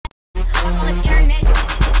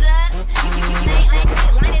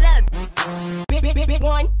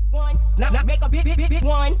Not make a big one. Have you big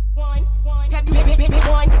one? Not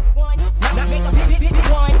make a big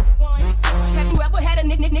one. Have you ever had a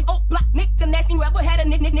nick oh block nigga nasty? You ever had a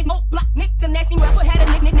nick oh block nigga nasty? You ever had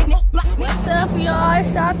a nick oh block? What's up, y'all?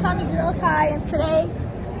 It's y'all Tommy Girl Kai, and today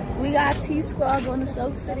we got TSQUAD going to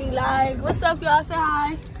Soak City live. What's up, y'all? Say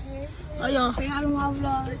hi. Oh, y'all say hi to my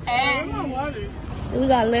vlog. Hey. So we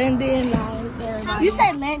got London live. Everybody. You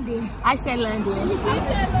said London. I said London.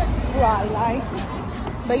 Right.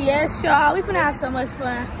 But yes, y'all, we finna have so much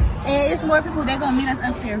fun. And it's more people that gonna meet us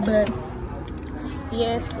up there, but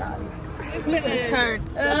yes, like we finna turn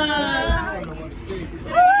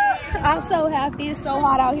I'm so happy. It's so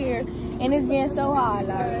hot out here, and it's been so hot.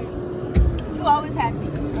 Like, you always happy.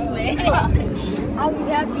 I'll be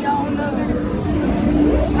happy. I don't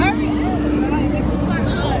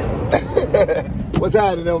know. What's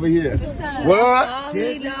happening over here? What?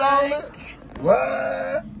 Kids rolling?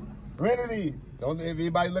 What? Trinity. Don't if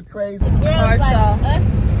anybody look crazy. Alright, y'all.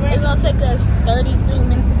 It's gonna take us 33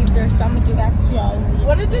 minutes to get there, so I'm gonna get back to y'all.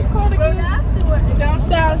 What is this called again?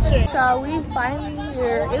 Sound trip. Y'all, we finally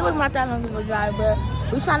here. It was not that long of a drive, but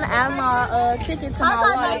we trying to add my ticket to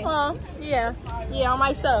my wallet. Yeah, on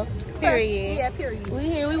myself. Period. Yeah, period. We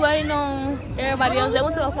here. We waiting on everybody else. They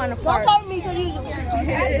went to go find a park.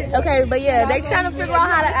 Okay, but yeah, they trying to figure out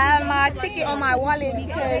how to add my ticket on my wallet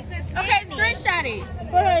because. Okay, screenshot it.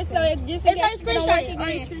 For her, so it just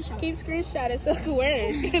screenshot. Keep screenshotting so it can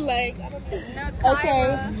work. Like,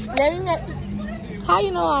 okay, let me make. How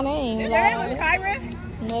you know my name? Your name was Kyra?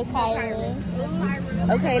 No, Kyra.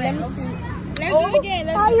 Okay, let me see. Let's do it again.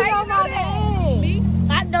 How you know my name? Me?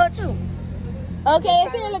 I know it too. Okay,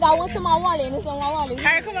 it's here. Look, I went to my wallet and it's on my wallet.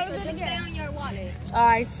 Alright, come on, let's do it again. Stay on your wallet.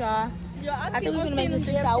 Alright, y'all. Yo, I think we're gonna make this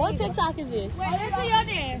TikTok. What TikTok is this? Wait, let's do your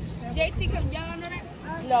dance. JT, come. Y'all know that?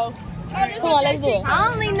 No. Come on, let's do it. I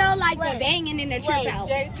only know like the banging and the trip out.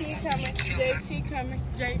 JT coming. JT coming.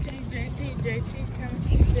 JT coming.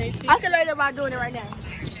 JT. I can learn about doing it right now.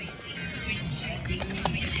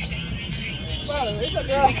 Bro, it's a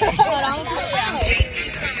girl. Hold on, put it down.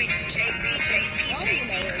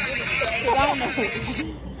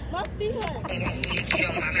 My feet hurt.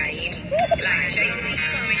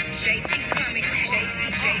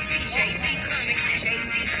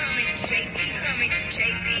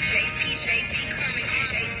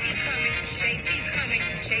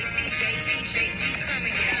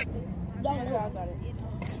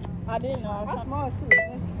 I didn't know. I'm small too.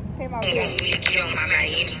 This came out good.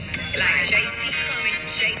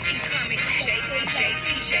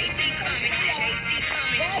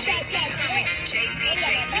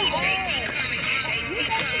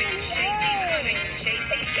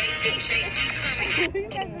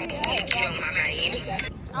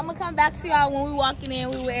 I'm gonna come back to y'all when we walking in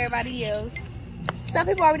with everybody else. Some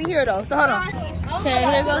people already here though, so hold on. Okay,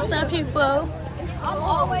 here goes some people.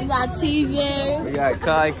 We got TJ. We got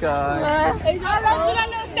KyKy. Hey, y'all, let's do that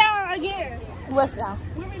little sound again. What sound?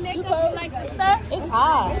 You cold? Like the stuff? It's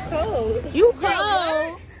hot. Cold. You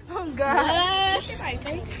cold? Oh God.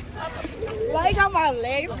 Like on my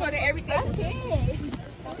legs, but everything.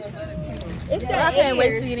 It's I can't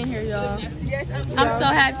wait to get in here, y'all. I'm so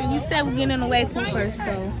happy. We said we're getting in the wave pool first,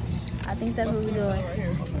 so I think that's what we're doing.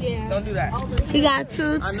 Yeah. Don't do that. He got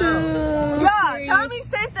two. Yeah, Tommy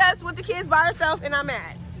sent us with the kids by herself, and I'm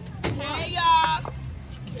mad. Hey, y'all.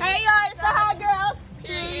 Hey, y'all. It's the hot girls.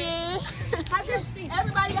 Yeah.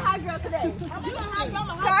 Everybody a hot girl today.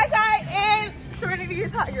 KyKy and Serenity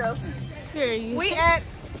is hot girls. Period. We at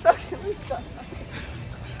social stuff.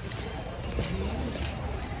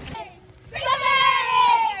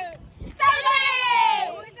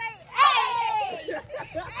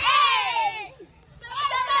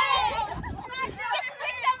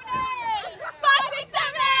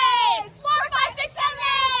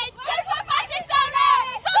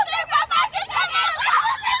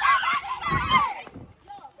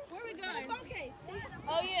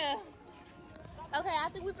 Okay, I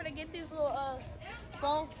think we're gonna get these little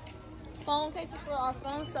phone cases for our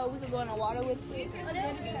phones so we can go in the water with it.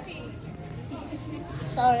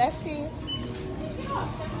 So that's it.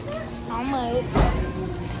 How much?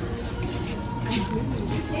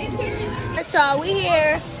 Y'all, we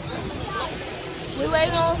here. We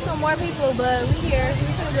waiting on some more people, but we here. We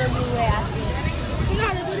gonna go do way after. You know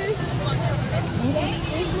how to do this?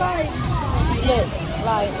 It's like, look,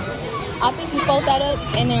 like, I think we fold that up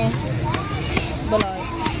and then. But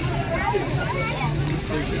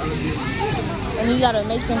and you gotta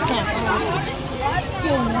make them count.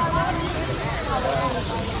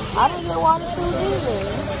 I didn't get water too either.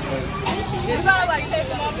 You gotta like take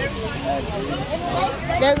them off.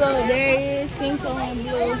 There is Cinco and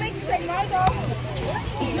Blue. Take mine off.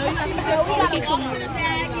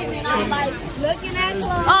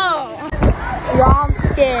 Oh, y'all, I'm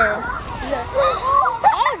scared.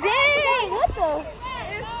 Oh, dang! What the?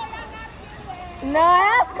 No,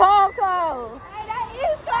 that's Coco. That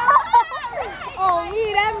is cold. Oh, me,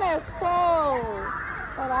 that mess cold.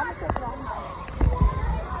 Hold on, I'm gonna take it off.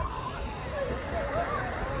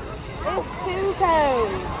 It's too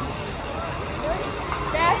cold.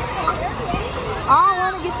 I don't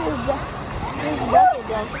want to get this bucket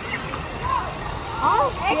though.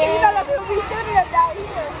 Oh, And you know that people be shooting us out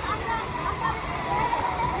here.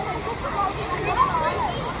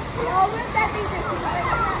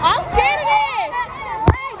 I'm scared of this.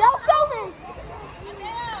 Hey, don't show me.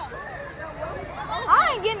 I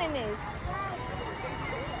ain't getting in this.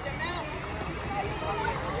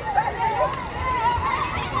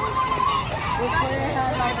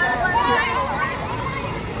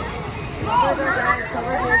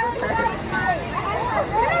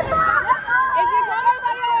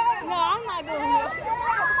 No, I'm not doing it.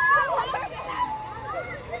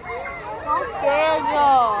 I'm scared,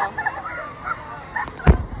 y'all.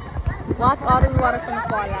 Watch all this water finna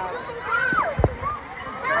fall out.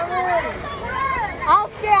 I'm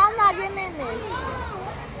scared. I'm not getting in this.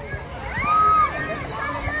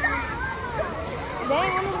 Dang,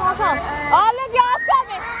 when is it gonna come? Oh, look, y'all, it's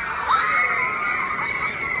coming.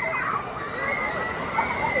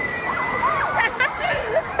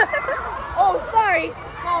 Oh, sorry.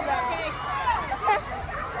 My bad.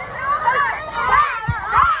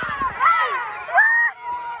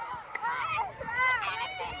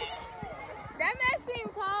 That mess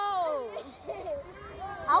seems cold.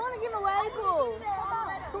 I want to give him a wave pool.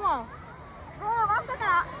 Come on.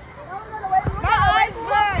 My eyes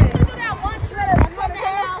blood.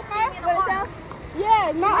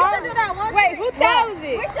 Yeah, my should do that once. Wait, who tells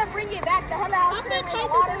it? We should bring it back. The whole house in the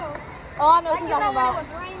water. Oh, I know what Like, you're you know talking when it about. was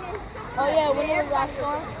raining? Oh, yeah, when it was that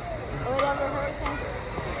storm. Or whatever,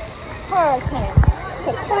 hurricane.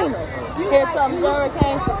 Katrina. Here comes the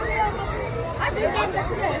hurricane.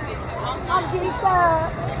 I'm geeked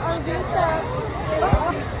up.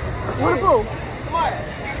 What a pool.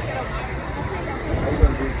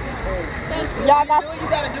 Y'all got. You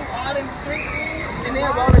gotta do all them 3 things and then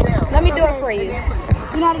roll it down. Let me do it for you.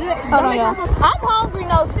 Hold on, y'all. I'm hungry,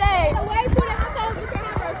 no shade. Okay.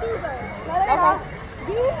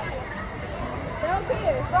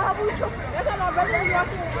 Okay,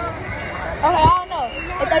 I don't know.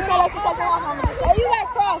 If they tell us to take it off, I'm gonna do it. Oh, you got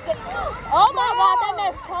cross. Oh my God, that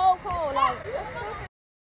mess cold. Like,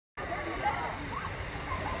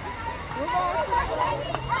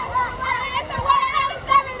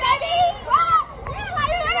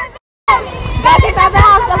 got kicked out the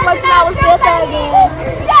house, the first time I was still there again.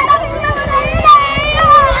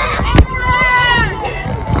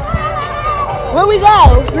 Where we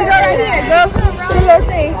go? We go right here. Go to the little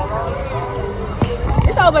thing.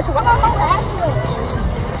 It's over.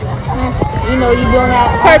 You know you doing that.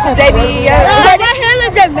 Purpose, baby. Right here,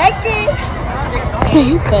 look Jamaican.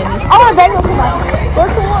 You funny. I want to bang him.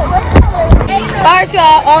 Alright,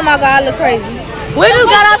 y'all. Oh my God, look crazy. We just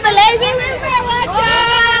got off the lazy river.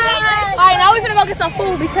 Alright, now we finna go get some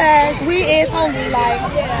food because we is hungry. Like,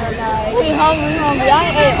 we hungry. I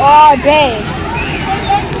ain't ate all day.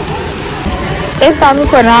 It stopped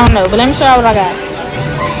recording, I don't know, but let me show you what I got.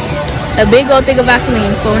 A big old thing of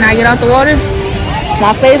Vaseline for when I get out the water.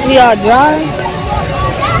 My face be all dry.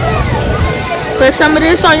 Put some of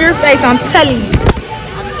this on your face, I'm telling you.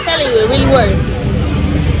 It really works.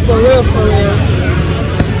 For real.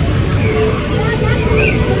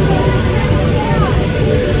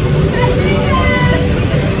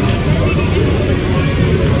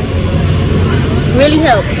 Really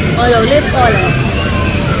help on your lips, all that.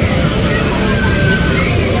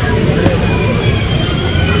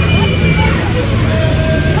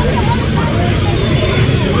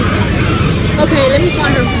 Okay, let me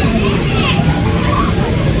find her.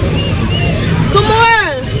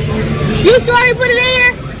 Kamora! You sure you put it in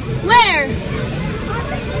here? Where?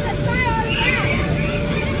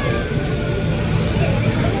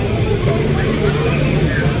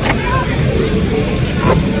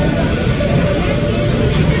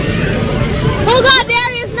 Who got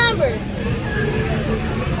Darius' number?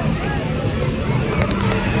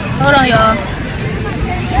 Hold on, y'all.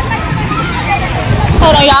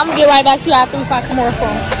 I'm gonna get right back to you after we find some more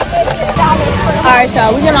phone. Alright,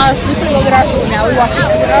 y'all, we finna go get our food now. We walking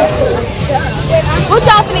to get our food. What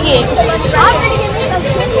y'all finna get? I'm finna get me some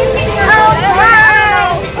chicken.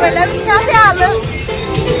 Wait, let me see how I look.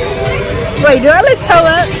 Wait, do I look toe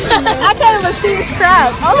up? I can't even see this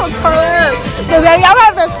crowd. I look toe up. Cause baby, I'm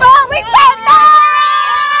having fun. We can't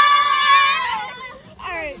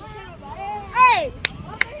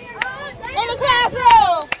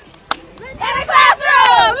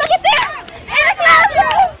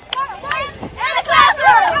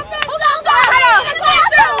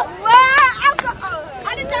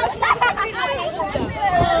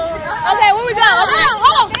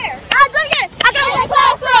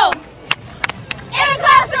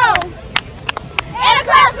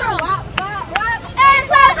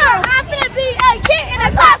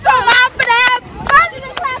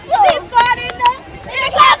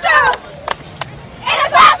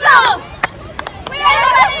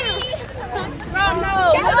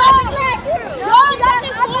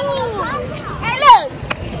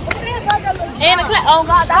Oh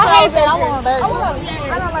God, that's what I said. I want a burger.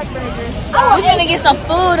 I don't like burgers. We gonna get some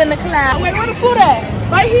food in the clown. Wait, where the food at?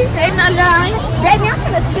 Right here? Hey, no, baby, I'm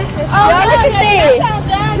gonna stick this. Oh, look at this.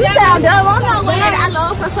 You sound dumb. I'm not with it. I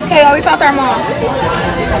love for some. Okay, we found our mom.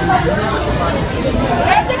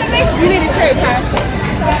 You need a tray, Ty.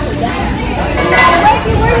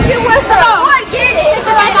 Where you get one from? Oh, I get it.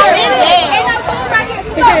 Like I'm in there.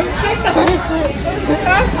 Take a picture.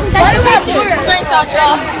 Screenshot,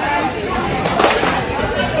 y'all.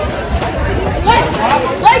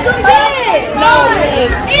 Wait, go ahead. No,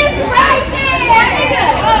 it's right there.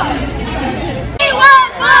 We want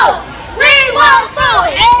food. We want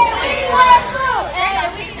food. Hey, we want food. Hey,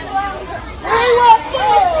 we want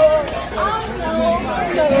food.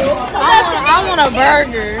 I want a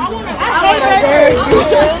burger.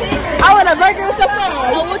 I want a burger with some fries.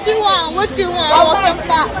 Oh, what you want? What you want? I want some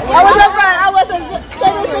fries. I want some fries. I want some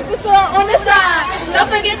chicken sauce on the side. Don't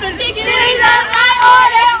forget the chicken wings that I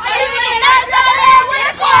ordered.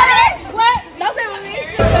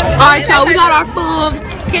 Alright, y'all, we got our food.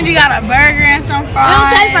 Kendra got a burger and some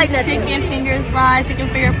fries. Like chicken fingers fries, chicken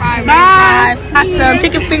finger fries, fries. Got some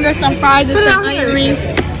chicken fingers, some fries, and some onion rings.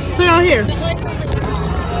 Put it on here.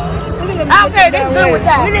 I don't care, they're good with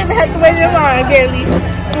that. We didn't have to wait in line, barely.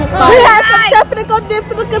 We had some technical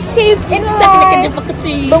difficulties in the line.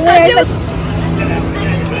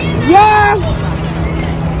 Yeah.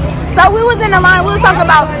 So we was in the line, we was talking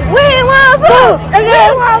about, we want food, and we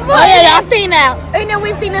want food. Oh yeah, y'all seen that. And then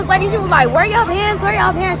we seen this lady, she was like, where y'all hands, where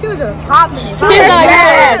y'all hands? She was just popping. She was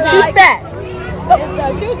mad.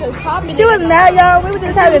 She was just popping. She was mad, y'all. We were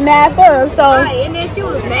just having mad fun, so. Right, and then she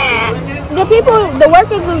was mad. The people, the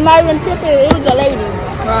workers was not even tipping, it was the lady.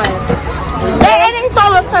 Right. And they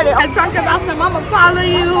saw us cut it. I talked about some, I'ma follow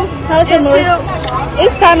you.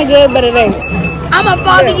 It's kind of good, but it ain't. I'ma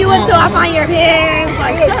follow you until I find your hands.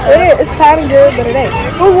 Like, it's kind of good, but it ain't.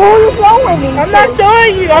 Well, why are you showing me? I'm not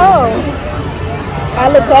showing you. Oh.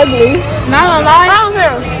 I look ugly. Not gonna lie. I don't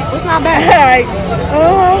care. It's not bad.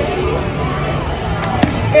 Alright.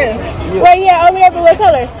 Yeah. Wait, yeah, over there, but what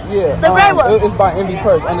color? Yeah. The gray one. It's by Envy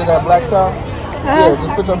Purse, under that black towel. Yeah,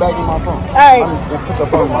 just put your bag in my phone. Alright. Put your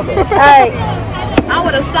phone in my bag. Alright. I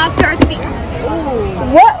would have stopped her feet.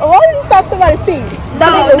 Ooh. What? Why would you stop somebody's feet?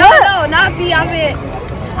 No, not feet. I mean,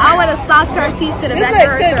 I would have stopped her teeth to the back of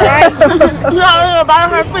her throat. Right? No, about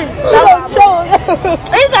her feet.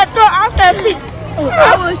 He's got throat off that feet.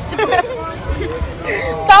 I was.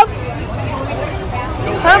 Stop.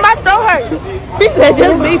 My throat hurt. He said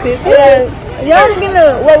just beep it. Yeah. Y'all getting the,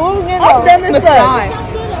 wait, what was getting on? This side.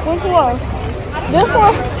 Which one? This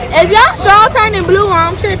one? If y'all straw turning blue,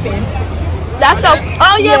 I'm tripping. That's so.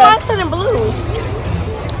 Oh yeah, mine's turning blue.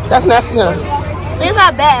 That's nasty, huh? It's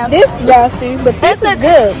not bad. This is nasty, but this is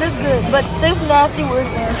good. This is good, but this nasty was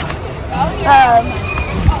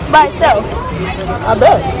by itself. I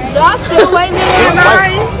bet. Y'all still waiting in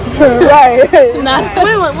line? Right.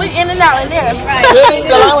 We in and out in there. Right. Really?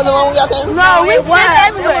 The line was the one we got came? No, we skipped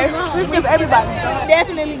everywhere. We skipped everybody.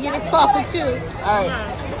 Definitely getting coffee too. Alright.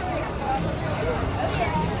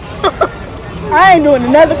 I ain't doing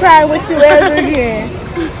another crime with you ever again.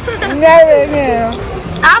 Never again.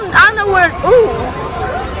 I know where. Ooh,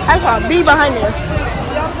 I got B behind this.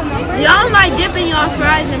 Y'all like dipping your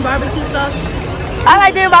fries in barbecue sauce? I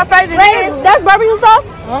like dipping my fries in this. That's barbecue sauce?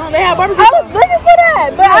 They have barbecue I sauce. was looking for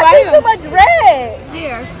that, but I see too much red.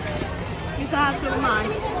 Here, you can have some of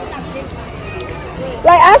mine.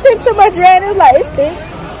 Like I see too much red. It's like it stinks.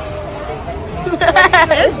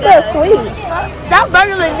 It's still sweet. That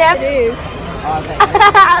burger is nasty.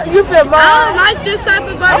 You feel more? I don't like this type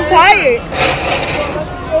of burger. I'm tired.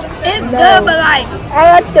 It's good, but like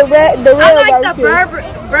I like the red. I like the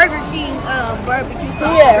Burger King barbecue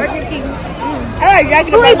sauce. Yeah. Burger King. I like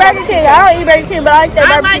Burger King. I don't eat Burger King, but I like that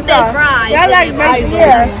barbecue sauce. I like that fries. Y'all like barbecue?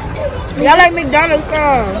 Yeah. Y'all like McDonald's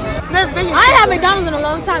fries? I ain't had McDonald's in a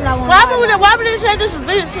long time. Why would they say this was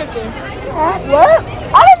vegan chicken? What?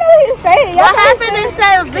 I don't know what you're saying. What happened if it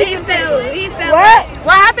was vegan chicken?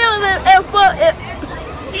 What happened if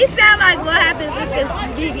he sound like what happens if it's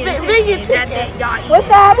vegan chicken? What's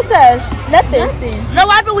gonna happen to us? Nothing. No,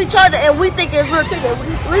 what happened we tried it and we think it's real chicken?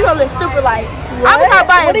 We gonna look stupid like. I'm not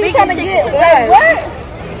buying vegan chicken. What?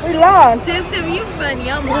 We lost. Tim, you funny.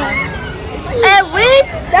 I'm lost. And we?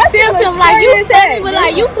 That's Tim, like you funny, but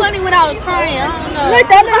like you funny without trying. I don't know. Look,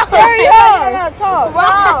 that is scary.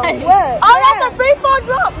 Wow. What? Oh, that's a free fall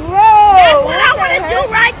drop. Bro. That's what I want to do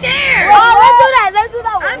right there. Oh, let's do that. Let's do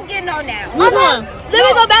that one. I'm getting on that. Which one? Let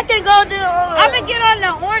me go back and go do. I'm gonna get on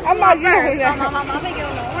the orange one first. I'm gonna get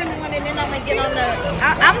on the orange one one, and then I'm gonna get on the.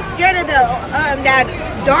 I'm scared of the that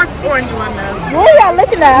dark orange one though. What are y'all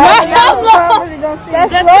looking at?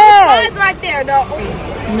 That's slides right there though.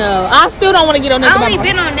 No, I still don't want to get on this. I only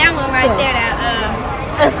been on that one right there. That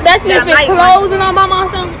especially if it's closing on my mom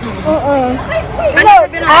or something. I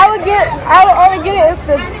would only get it if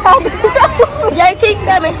the top is open. JT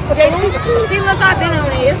coming. See, look, I've been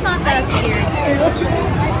on it. It's not that scary.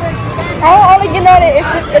 I will only get on it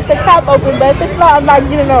if the top open, but if it's not, I'm not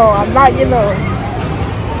getting on. I'm not getting on.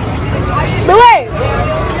 But wait,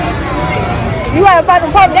 you gotta find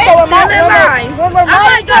the parking store with my line. I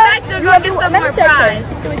might go back to go get some more fries.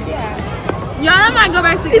 Y'all, I might go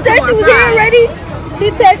back to get some more fries. She said she was here already.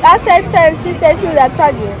 I texted her and she said she was at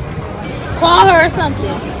Target. Call her or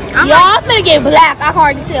something. Y'all, I'm gonna get black. I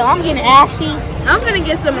hard to tell. I'm getting ashy. I'm gonna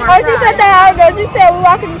get some more fries. She said that hour ago. She said we're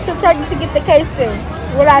walking to Target to get the case thing.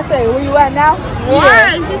 What I say? Where you at now?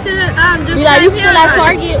 Why? She should have just. Be like, you still at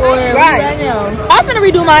Target or right now? I'm gonna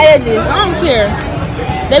redo my edges. I don't care.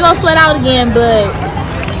 They gonna sweat out again, but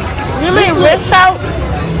you mean rinse out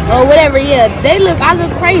or whatever? Yeah, I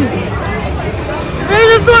look crazy.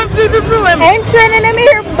 Ain't trending in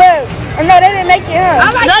here, but no, they didn't make it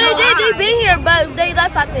up. No, they did. They been here, but they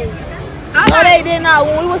left. I think. No, they did not.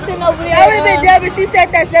 When we was sitting over there, that would have been Debbie. She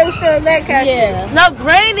said that they was still in that cafe. Yeah. No,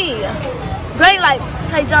 Granny, like,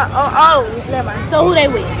 hey, John. Oh, never mind. So who they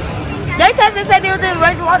with? They said they was in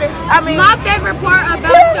Rage Waters. I mean, my favorite part about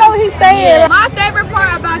I don't know what he's saying. My favorite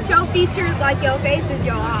part about your features, like your face, is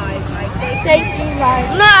your eyes. Like they take you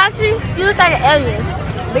like. No, actually, you look like an alien.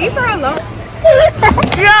 Leave her alone.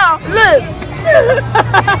 Yo, look.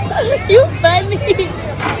 You funny.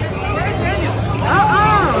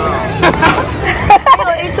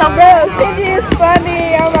 It's so bro, Cindy is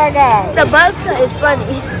funny. Oh my god. The bus is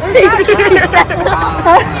funny.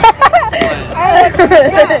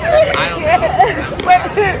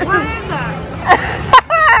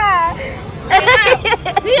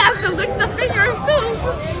 He has to lick the fingers too.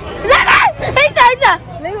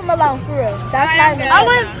 Leave him alone for real. That's not I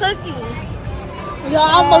want his cookie.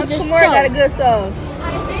 Y'all almost just got a good song.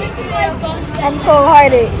 I'm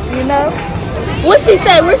cold-hearted, you know. What she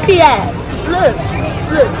say? Where she at? Look.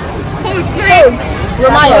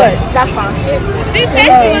 Ramaya. That's fine. She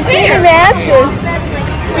didn't answer.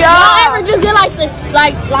 Y'all ever just get like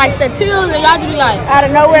the chills and y'all just be like out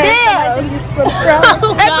of nowhere? Yeah. I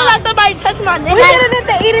feel like somebody touched my neck. We did it at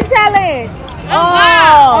the eating challenge. Oh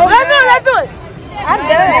wow. Let's do it. I'm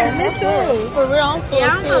done. Me too. For real, I'm full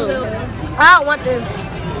too. I don't want this.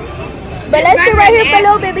 But let's sit right here for a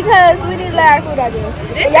little bit because we need to let our food out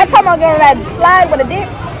there. Y'all talking about getting that slide with a dip?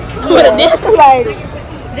 With a dip? Like,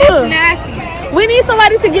 this nasty. We need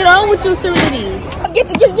somebody to get on with you, Serenity. Get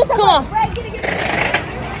come on.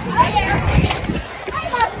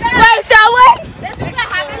 Wait, shall we? This is what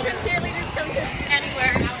happens when cheerleaders come to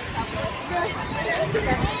anywhere.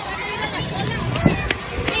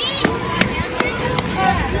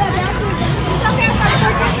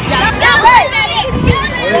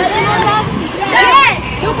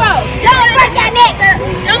 Don't break that neck.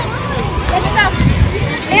 Don't. Let's stop.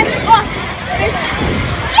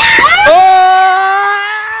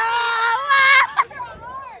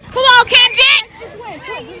 Come on, Kenji.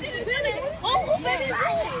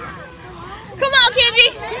 Come on, Kenji.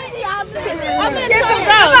 I'm gonna do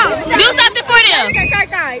something for them.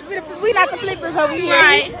 KyKy. We not the flippers over here.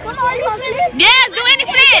 Right. Come on, you gonna flip? Yes, do any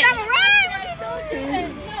flip.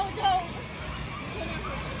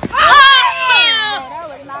 That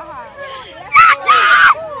was not hard.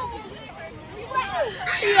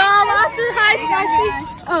 Y'all, lost is high spicy.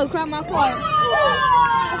 Oh, crap, my car.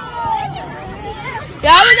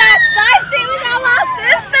 Y'all, we got spicy. We got my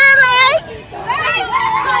sister, like.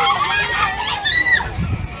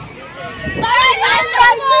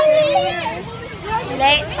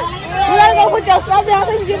 We gotta go put your stuff down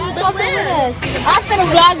so you can get something with us. I'm finna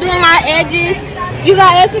vlog doing my edges. You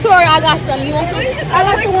got edges or I got some? You want some? I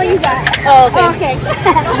like the one you got. Oh, okay. Okay.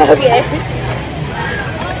 Okay.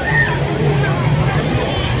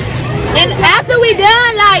 And after we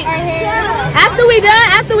done, like,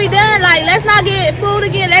 let's not get food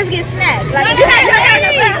again. Let's get snacks. Like,